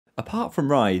Apart from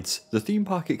rides, the theme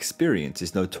park experience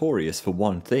is notorious for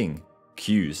one thing: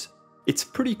 queues. It's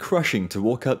pretty crushing to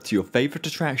walk up to your favourite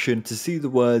attraction to see the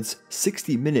words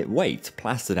 60-minute wait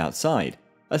plastered outside.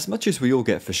 As much as we all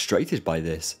get frustrated by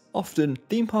this, often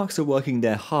theme parks are working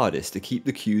their hardest to keep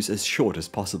the queues as short as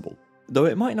possible. Though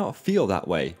it might not feel that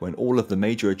way when all of the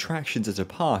major attractions at a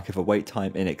park have a wait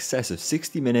time in excess of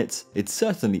 60 minutes, it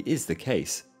certainly is the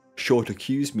case. Shorter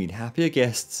queues mean happier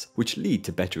guests, which lead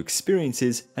to better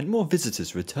experiences and more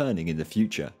visitors returning in the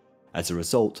future. As a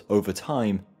result, over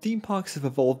time, theme parks have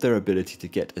evolved their ability to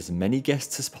get as many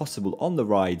guests as possible on the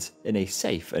rides in a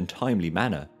safe and timely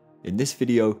manner. In this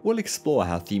video, we'll explore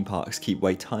how theme parks keep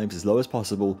wait times as low as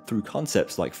possible through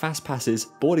concepts like fast passes,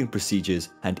 boarding procedures,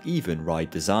 and even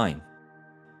ride design.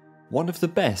 One of the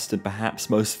best and perhaps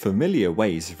most familiar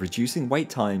ways of reducing wait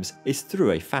times is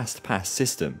through a fast pass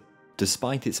system.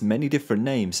 Despite its many different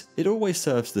names, it always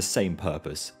serves the same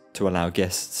purpose: to allow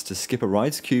guests to skip a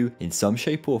ride's queue in some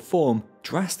shape or form,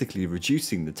 drastically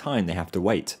reducing the time they have to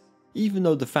wait. Even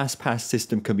though the fast pass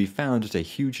system can be found at a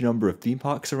huge number of theme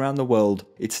parks around the world,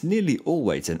 it's nearly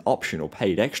always an optional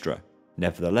paid extra.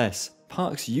 Nevertheless,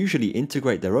 parks usually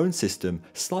integrate their own system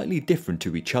slightly different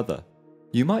to each other.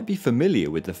 You might be familiar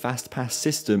with the fast pass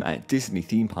system at Disney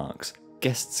theme parks.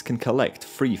 Guests can collect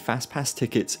free fast pass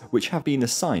tickets which have been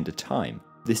assigned a time.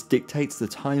 This dictates the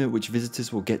time at which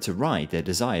visitors will get to ride their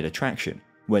desired attraction.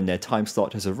 When their time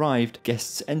slot has arrived,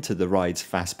 guests enter the ride's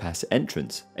fast pass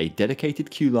entrance, a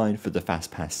dedicated queue line for the fast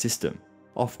pass system.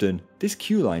 Often, this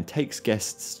queue line takes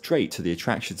guests straight to the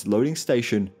attraction's loading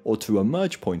station or to a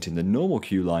merge point in the normal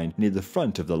queue line near the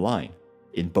front of the line.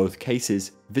 In both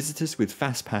cases, visitors with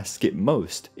fast pass skip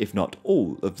most, if not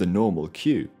all, of the normal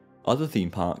queue. Other theme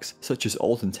parks, such as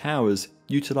Alton Towers,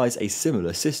 utilize a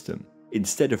similar system.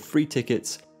 Instead of free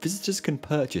tickets, visitors can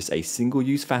purchase a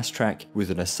single-use fast track with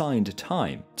an assigned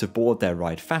time to board their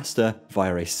ride faster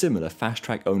via a similar fast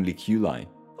track only queue line.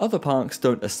 Other parks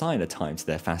don't assign a time to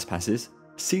their fast passes.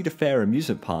 Cedar Fair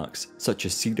amusement parks, such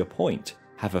as Cedar Point,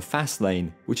 have a fast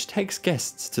lane which takes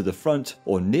guests to the front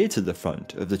or near to the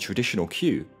front of the traditional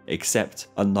queue, except,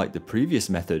 unlike the previous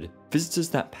method, visitors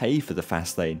that pay for the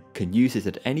fast lane can use it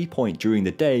at any point during the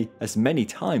day as many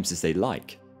times as they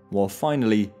like. While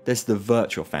finally, there's the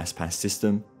virtual fast pass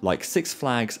system, like Six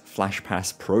Flags Flash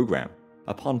Pass program.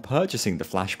 Upon purchasing the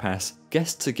Flash Pass,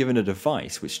 guests are given a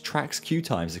device which tracks queue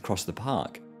times across the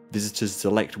park. Visitors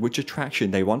select which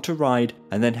attraction they want to ride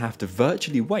and then have to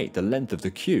virtually wait the length of the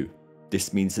queue.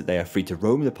 This means that they are free to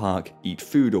roam the park, eat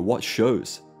food, or watch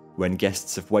shows. When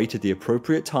guests have waited the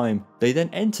appropriate time, they then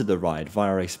enter the ride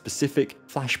via a specific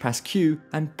Flash Pass queue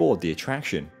and board the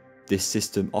attraction. This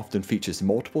system often features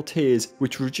multiple tiers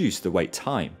which reduce the wait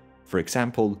time. For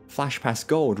example, Flash Pass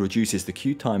Gold reduces the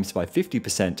queue times by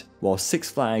 50%, while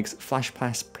Six Flags Flash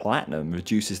Pass Platinum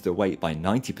reduces the wait by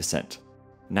 90%.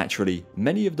 Naturally,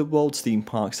 many of the world's theme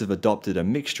parks have adopted a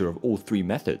mixture of all three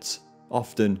methods.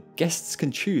 Often, guests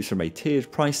can choose from a tiered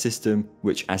price system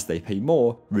which, as they pay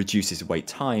more, reduces wait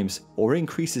times or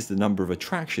increases the number of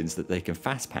attractions that they can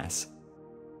fast pass.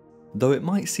 Though it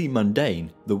might seem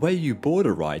mundane, the way you board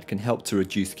a ride can help to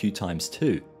reduce queue times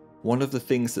too. One of the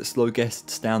things that slow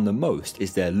guests down the most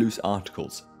is their loose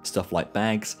articles, stuff like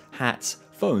bags, hats,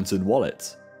 phones and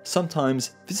wallets.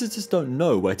 Sometimes, visitors don't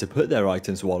know where to put their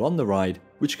items while on the ride,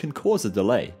 which can cause a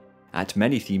delay. At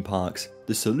many theme parks,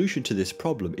 the solution to this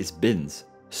problem is bins,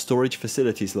 storage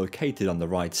facilities located on the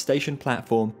ride station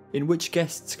platform in which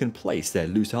guests can place their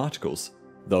loose articles.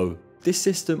 Though, this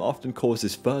system often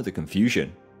causes further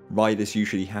confusion. Riders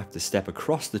usually have to step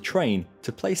across the train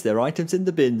to place their items in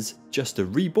the bins just to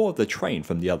reboard the train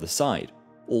from the other side.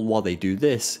 All while they do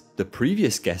this, the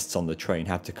previous guests on the train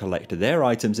have to collect their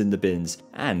items in the bins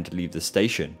and leave the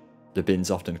station. The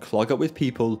bins often clog up with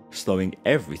people, slowing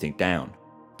everything down.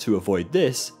 To avoid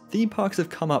this, theme parks have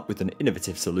come up with an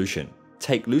innovative solution.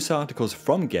 Take loose articles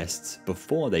from guests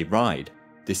before they ride.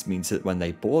 This means that when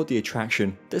they board the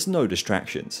attraction, there's no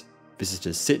distractions.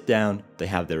 Visitors sit down, they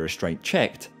have their restraint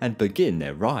checked, and begin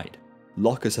their ride.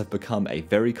 Lockers have become a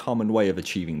very common way of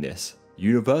achieving this.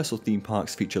 Universal theme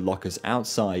parks feature lockers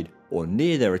outside or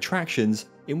near their attractions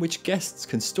in which guests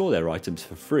can store their items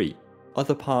for free.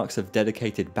 Other parks have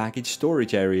dedicated baggage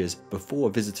storage areas before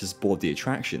visitors board the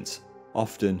attractions.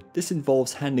 Often, this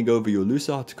involves handing over your loose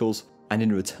articles and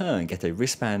in return get a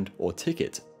wristband or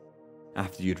ticket.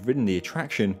 After you'd ridden the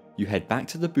attraction, you head back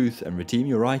to the booth and redeem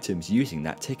your items using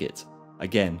that ticket.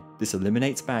 Again, this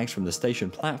eliminates bags from the station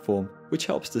platform, which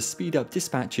helps to speed up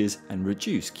dispatches and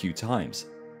reduce queue times.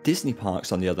 Disney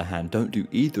parks, on the other hand, don't do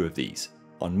either of these.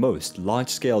 On most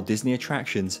large-scale Disney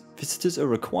attractions, visitors are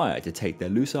required to take their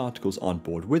loose articles on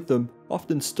board with them,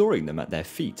 often storing them at their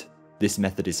feet. This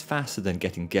method is faster than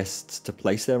getting guests to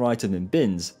place their item in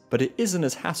bins, but it isn't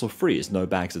as hassle-free as no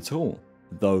bags at all.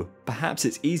 Though, perhaps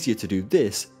it's easier to do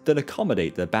this than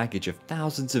accommodate the baggage of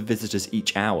thousands of visitors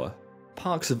each hour.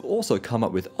 Parks have also come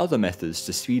up with other methods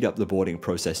to speed up the boarding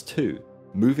process too.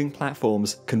 Moving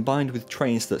platforms, combined with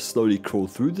trains that slowly crawl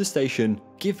through the station,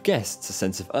 give guests a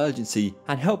sense of urgency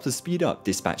and help to speed up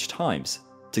dispatch times.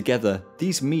 Together,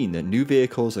 these mean that new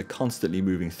vehicles are constantly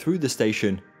moving through the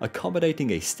station,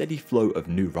 accommodating a steady flow of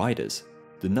new riders.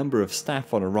 The number of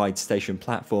staff on a ride station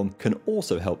platform can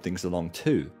also help things along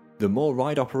too. The more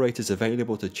ride operators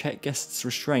available to check guests'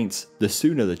 restraints, the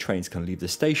sooner the trains can leave the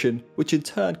station, which in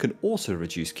turn can also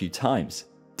reduce queue times.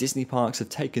 Disney parks have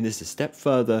taken this a step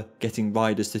further, getting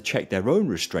riders to check their own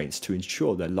restraints to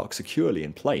ensure they're locked securely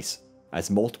in place.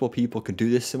 As multiple people can do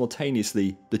this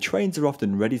simultaneously, the trains are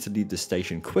often ready to leave the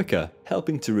station quicker,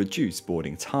 helping to reduce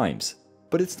boarding times.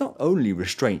 But it's not only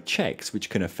restraint checks which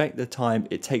can affect the time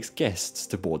it takes guests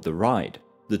to board the ride.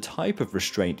 The type of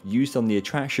restraint used on the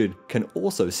attraction can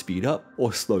also speed up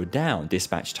or slow down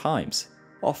dispatch times.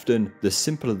 Often, the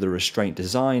simpler the restraint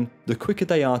design, the quicker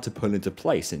they are to pull into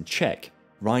place and check.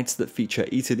 Rides that feature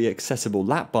easily accessible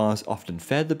lap bars often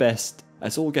fare the best,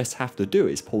 as all guests have to do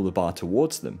is pull the bar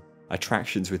towards them.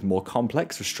 Attractions with more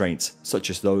complex restraints, such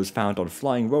as those found on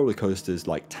flying roller coasters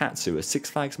like Tatsu at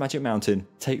Six Flags Magic Mountain,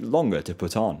 take longer to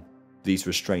put on. These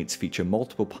restraints feature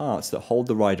multiple parts that hold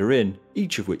the rider in,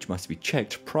 each of which must be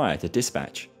checked prior to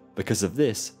dispatch. Because of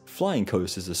this, flying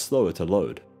coasters are slower to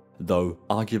load. Though,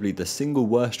 arguably the single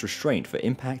worst restraint for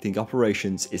impacting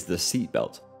operations is the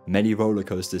seatbelt. Many roller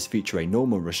coasters feature a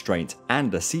normal restraint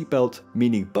and a seatbelt,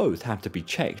 meaning both have to be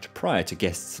checked prior to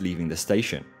guests leaving the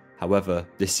station. However,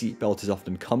 the seatbelt is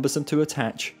often cumbersome to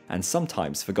attach and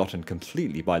sometimes forgotten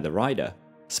completely by the rider.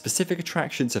 Specific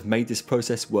attractions have made this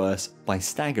process worse by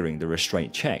staggering the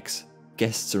restraint checks.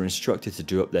 Guests are instructed to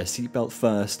do up their seatbelt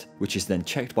first, which is then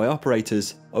checked by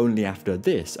operators. Only after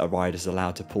this are riders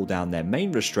allowed to pull down their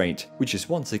main restraint, which is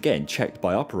once again checked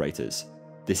by operators.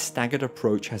 This staggered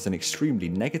approach has an extremely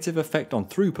negative effect on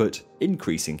throughput,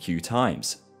 increasing queue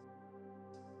times.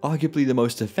 Arguably the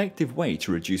most effective way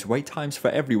to reduce wait times for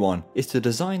everyone is to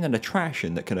design an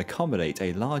attraction that can accommodate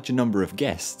a larger number of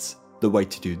guests. The way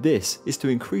to do this is to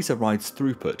increase a ride's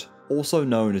throughput, also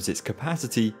known as its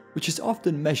capacity, which is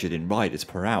often measured in riders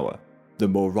per hour. The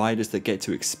more riders that get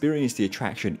to experience the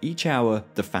attraction each hour,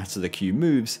 the faster the queue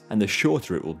moves and the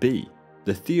shorter it will be.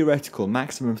 The theoretical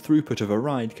maximum throughput of a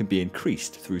ride can be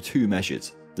increased through two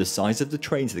measures: the size of the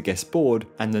trains the guests board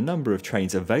and the number of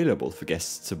trains available for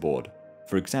guests to board.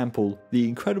 For example, the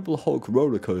Incredible Hulk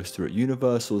roller coaster at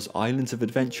Universal's Islands of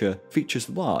Adventure features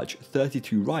large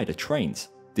 32-rider trains.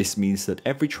 This means that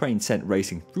every train sent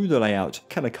racing through the layout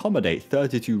can accommodate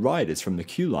 32 riders from the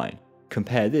queue line.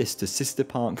 Compare this to Sister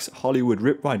Park's Hollywood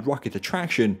Rip Ride Rockit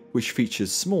attraction, which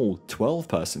features small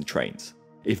 12-person trains.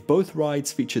 If both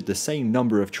rides featured the same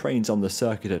number of trains on the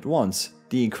circuit at once,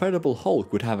 the Incredible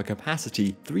Hulk would have a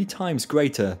capacity 3 times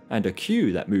greater and a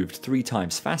queue that moved 3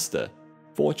 times faster.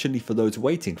 Fortunately for those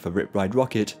waiting for Rip Ride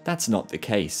Rockit, that's not the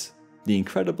case. The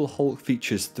Incredible Hulk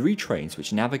features 3 trains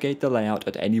which navigate the layout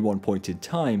at any one point in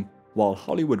time, while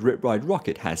Hollywood Rip Ride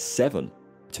Rockit has 7.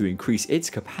 To increase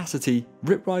its capacity,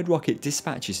 Rip Ride Rockit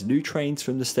dispatches new trains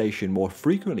from the station more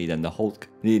frequently than the Hulk,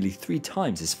 nearly 3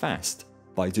 times as fast.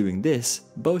 By doing this,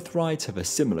 both rides have a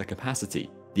similar capacity.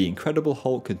 The Incredible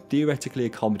Hulk can theoretically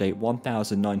accommodate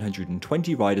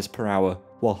 1,920 riders per hour,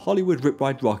 while Hollywood Rip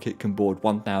Ride Rockit can board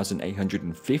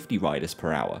 1,850 riders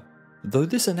per hour. Though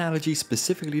this analogy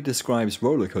specifically describes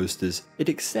roller coasters, it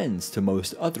extends to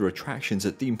most other attractions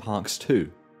at theme parks too.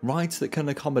 Rides that can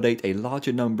accommodate a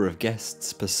larger number of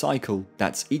guests per cycle,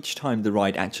 that's each time the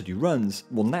ride actually runs,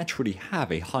 will naturally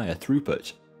have a higher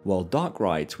throughput, while dark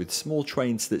rides with small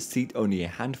trains that seat only a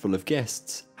handful of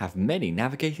guests have many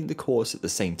navigating the course at the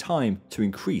same time to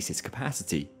increase its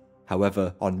capacity.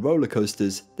 However, on roller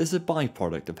coasters, there's a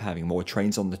byproduct of having more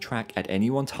trains on the track at any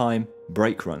one time: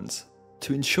 brake runs.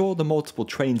 To ensure the multiple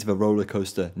trains of a roller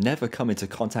coaster never come into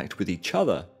contact with each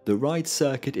other, the ride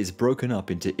circuit is broken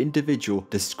up into individual,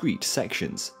 discrete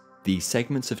sections. These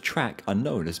segments of track are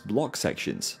known as block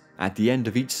sections. At the end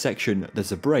of each section,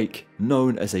 there's a brake,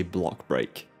 known as a block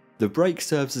brake. The brake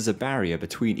serves as a barrier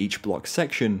between each block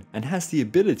section and has the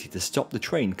ability to stop the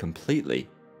train completely.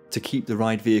 To keep the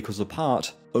ride vehicles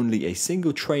apart, only a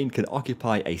single train can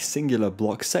occupy a singular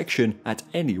block section at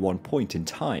any one point in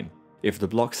time. If the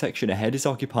block section ahead is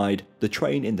occupied, the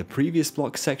train in the previous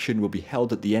block section will be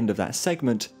held at the end of that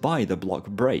segment by the block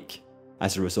brake.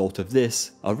 As a result of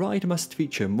this, a ride must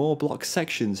feature more block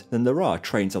sections than there are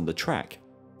trains on the track.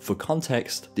 For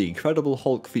context, the Incredible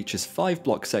Hulk features 5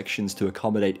 block sections to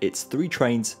accommodate its 3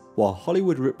 trains, while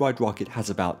Hollywood Rip Ride Rockit has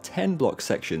about 10 block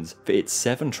sections for its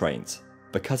 7 trains.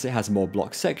 Because it has more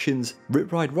block sections,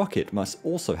 Rip Ride Rockit must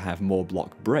also have more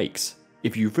block brakes.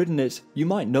 If you've ridden it, you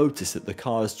might notice that the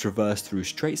cars traverse through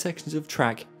straight sections of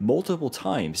track multiple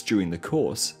times during the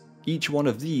course. Each one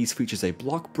of these features a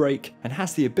block brake and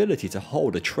has the ability to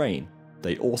hold a train.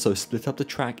 They also split up the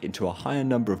track into a higher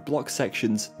number of block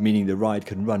sections, meaning the ride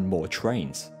can run more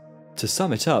trains. To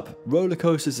sum it up, roller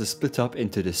coasters are split up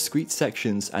into discrete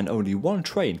sections and only one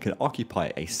train can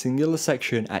occupy a singular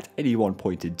section at any one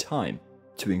point in time.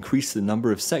 To increase the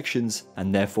number of sections,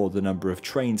 and therefore the number of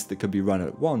trains that can be run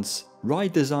at once,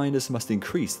 ride designers must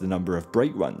increase the number of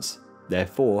brake runs.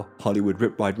 Therefore, Hollywood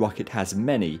Rip Ride Rockit has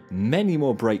many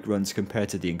more brake runs compared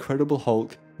to the Incredible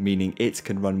Hulk, meaning it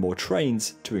can run more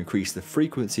trains to increase the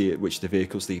frequency at which the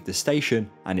vehicles leave the station,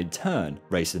 and in turn,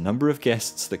 raise the number of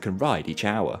guests that can ride each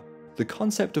hour. The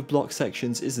concept of block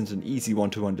sections isn't an easy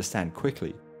one to understand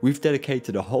quickly. We've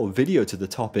dedicated a whole video to the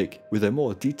topic with a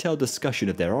more detailed discussion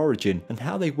of their origin and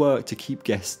how they work to keep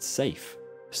guests safe.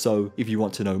 So, if you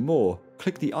want to know more,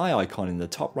 click the eye icon in the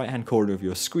top right hand corner of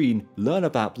your screen, learn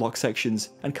about block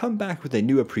sections, and come back with a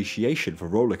new appreciation for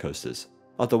roller coasters.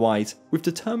 Otherwise, we've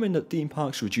determined that theme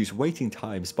parks reduce waiting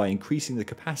times by increasing the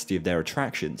capacity of their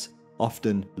attractions.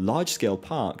 Often, large-scale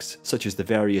parks, such as the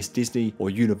various Disney or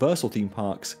Universal theme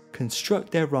parks,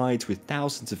 construct their rides with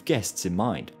thousands of guests in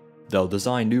mind. They'll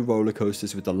design new roller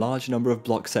coasters with a large number of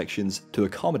block sections to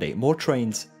accommodate more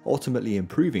trains, ultimately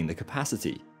improving the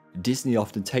capacity. Disney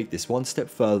often take this one step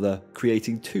further,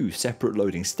 creating 2 separate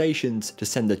loading stations to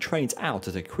send the trains out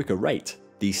at a quicker rate.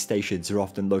 These stations are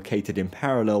often located in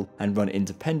parallel and run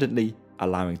independently,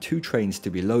 allowing 2 trains to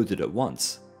be loaded at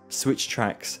once. Switch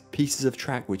tracks, pieces of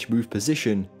track which move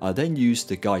position, are then used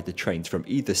to guide the trains from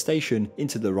either station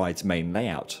into the ride's main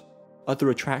layout.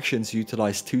 Other attractions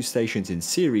utilize 2 stations in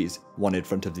series, one in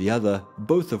front of the other,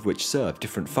 both of which serve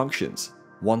different functions.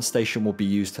 One station will be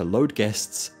used to load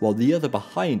guests, while the other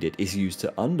behind it is used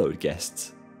to unload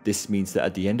guests. This means that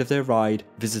at the end of their ride,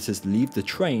 visitors leave the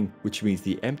train, which means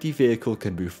the empty vehicle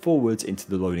can move forwards into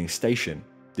the loading station.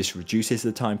 This reduces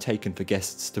the time taken for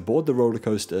guests to board the roller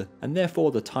coaster, and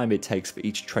therefore the time it takes for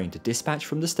each train to dispatch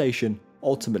from the station,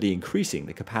 ultimately increasing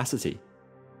the capacity.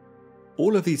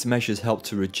 All of these measures help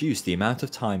to reduce the amount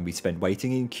of time we spend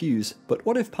waiting in queues, but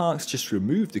what if parks just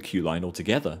remove the queue line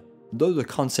altogether? Though the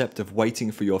concept of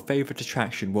waiting for your favourite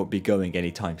attraction won't be going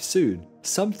anytime soon,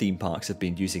 some theme parks have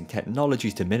been using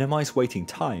technology to minimize waiting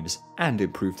times and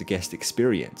improve the guest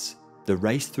experience. The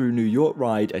Race Through New York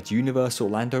ride at Universal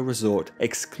Orlando Resort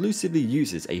exclusively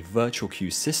uses a virtual queue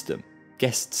system.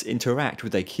 Guests interact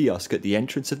with a kiosk at the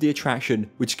entrance of the attraction,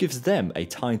 which gives them a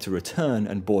time to return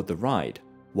and board the ride.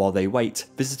 While they wait,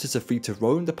 visitors are free to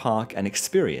roam the park and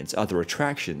experience other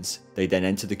attractions. They then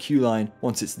enter the queue line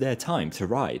once it's their time to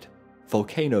ride.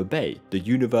 Volcano Bay, the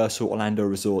Universal Orlando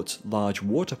Resort's large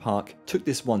water park, took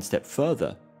this one step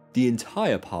further. The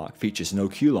entire park features no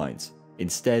queue lines.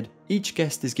 Instead, each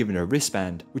guest is given a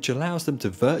wristband which allows them to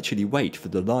virtually wait for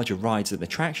the larger rides and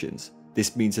attractions.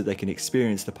 This means that they can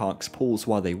experience the park's pools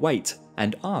while they wait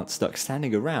and aren't stuck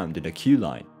standing around in a queue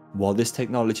line. While this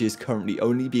technology is currently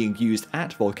only being used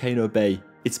at Volcano Bay,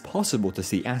 it's possible to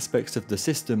see aspects of the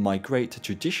system migrate to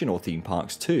traditional theme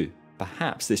parks too.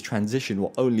 Perhaps this transition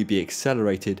will only be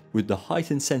accelerated with the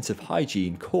heightened sense of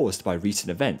hygiene caused by recent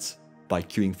events. By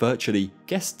queuing virtually,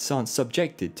 guests aren't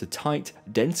subjected to tight,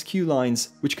 dense queue lines,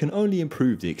 which can only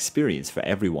improve the experience for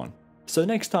everyone. So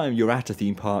next time you're at a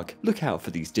theme park, look out for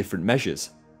these different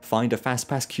measures. Find a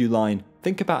FastPass queue line,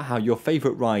 think about how your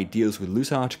favourite ride deals with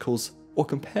loose articles, or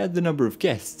compare the number of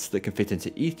guests that can fit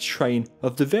into each train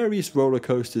of the various roller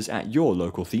coasters at your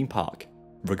local theme park.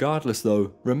 Regardless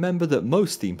though, remember that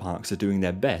most theme parks are doing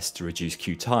their best to reduce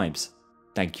queue times.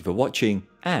 Thank you for watching,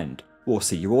 and we'll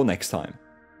see you all next time.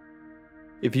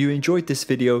 If you enjoyed this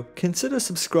video, consider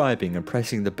subscribing and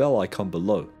pressing the bell icon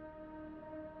below.